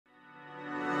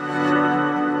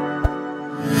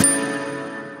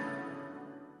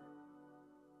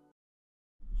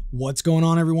What's going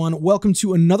on, everyone? Welcome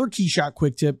to another Keyshot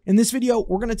quick tip. In this video,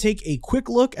 we're going to take a quick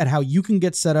look at how you can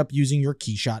get set up using your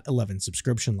Keyshot 11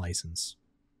 subscription license.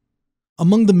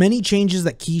 Among the many changes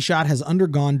that Keyshot has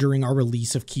undergone during our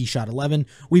release of Keyshot 11,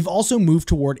 we've also moved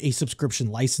toward a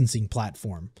subscription licensing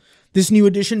platform. This new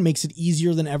addition makes it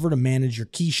easier than ever to manage your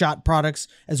Keyshot products,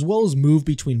 as well as move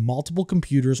between multiple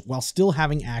computers while still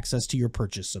having access to your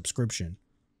purchase subscription.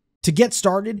 To get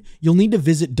started, you'll need to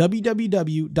visit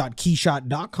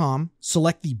www.keyshot.com,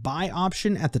 select the Buy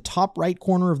option at the top right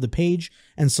corner of the page,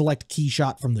 and select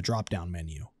Keyshot from the drop-down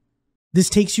menu. This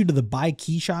takes you to the Buy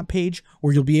Keyshot page,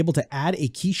 where you'll be able to add a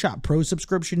Keyshot Pro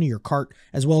subscription to your cart,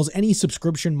 as well as any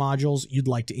subscription modules you'd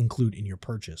like to include in your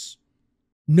purchase.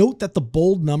 Note that the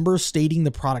bold numbers stating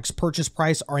the product's purchase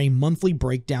price are a monthly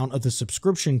breakdown of the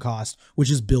subscription cost,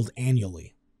 which is billed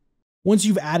annually. Once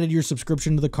you've added your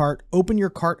subscription to the cart, open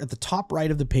your cart at the top right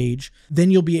of the page.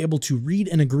 Then you'll be able to read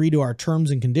and agree to our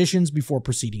terms and conditions before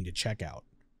proceeding to checkout.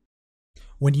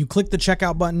 When you click the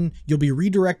checkout button, you'll be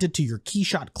redirected to your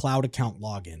Keyshot Cloud account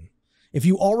login. If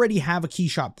you already have a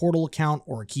Keyshot Portal account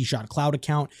or a Keyshot Cloud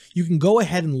account, you can go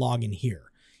ahead and log in here.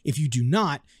 If you do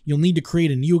not, you'll need to create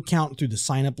a new account through the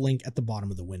sign up link at the bottom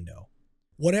of the window.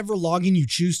 Whatever login you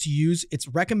choose to use, it's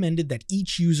recommended that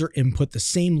each user input the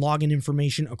same login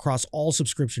information across all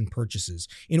subscription purchases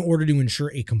in order to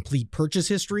ensure a complete purchase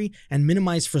history and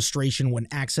minimize frustration when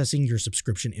accessing your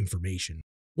subscription information.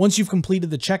 Once you've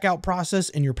completed the checkout process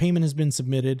and your payment has been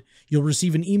submitted, you'll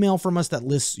receive an email from us that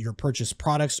lists your purchased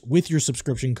products with your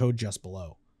subscription code just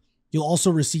below. You'll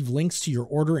also receive links to your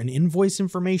order and invoice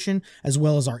information, as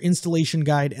well as our installation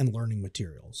guide and learning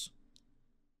materials.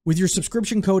 With your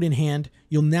subscription code in hand,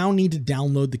 you'll now need to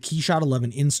download the Keyshot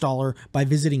 11 installer by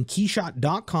visiting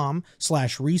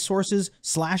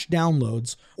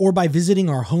keyshot.com/resources/downloads, or by visiting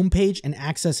our homepage and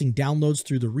accessing downloads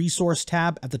through the resource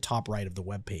tab at the top right of the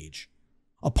web page.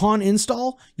 Upon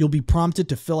install, you'll be prompted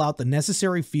to fill out the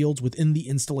necessary fields within the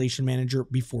installation manager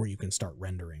before you can start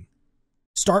rendering.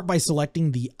 Start by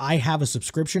selecting the I have a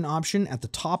subscription option at the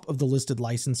top of the listed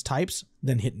license types,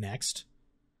 then hit next.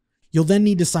 You'll then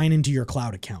need to sign into your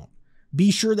cloud account.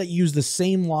 Be sure that you use the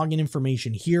same login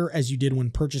information here as you did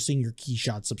when purchasing your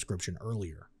Keyshot subscription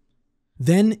earlier.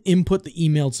 Then input the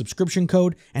emailed subscription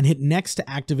code and hit next to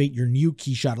activate your new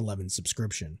Keyshot 11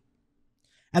 subscription.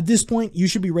 At this point, you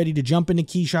should be ready to jump into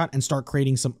Keyshot and start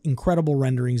creating some incredible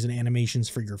renderings and animations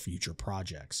for your future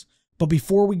projects. But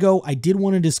before we go, I did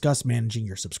want to discuss managing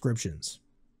your subscriptions.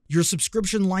 Your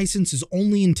subscription license is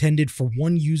only intended for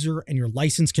one user, and your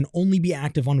license can only be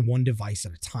active on one device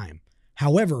at a time.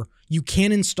 However, you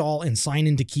can install and sign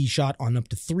into Keyshot on up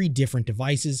to 3 different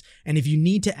devices, and if you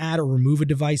need to add or remove a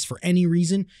device for any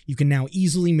reason, you can now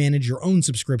easily manage your own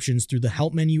subscriptions through the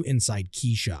help menu inside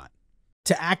Keyshot.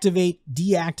 To activate,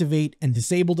 deactivate, and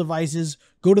disable devices,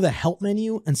 go to the help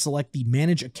menu and select the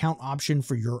Manage Account option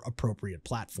for your appropriate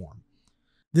platform.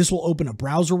 This will open a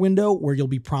browser window where you'll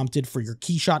be prompted for your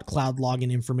Keyshot Cloud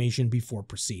login information before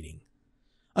proceeding.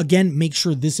 Again, make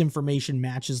sure this information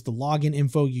matches the login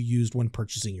info you used when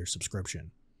purchasing your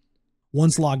subscription.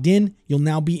 Once logged in, you'll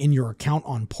now be in your account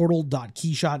on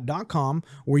portal.keyshot.com,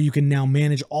 where you can now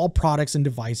manage all products and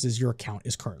devices your account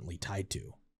is currently tied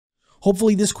to.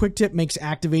 Hopefully this quick tip makes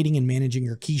activating and managing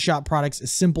your Keyshot products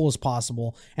as simple as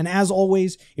possible. And as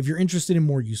always, if you're interested in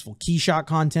more useful Keyshot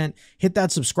content, hit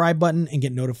that subscribe button and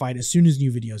get notified as soon as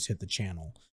new videos hit the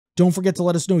channel. Don't forget to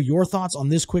let us know your thoughts on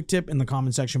this quick tip in the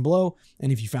comment section below.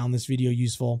 And if you found this video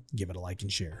useful, give it a like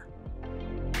and share.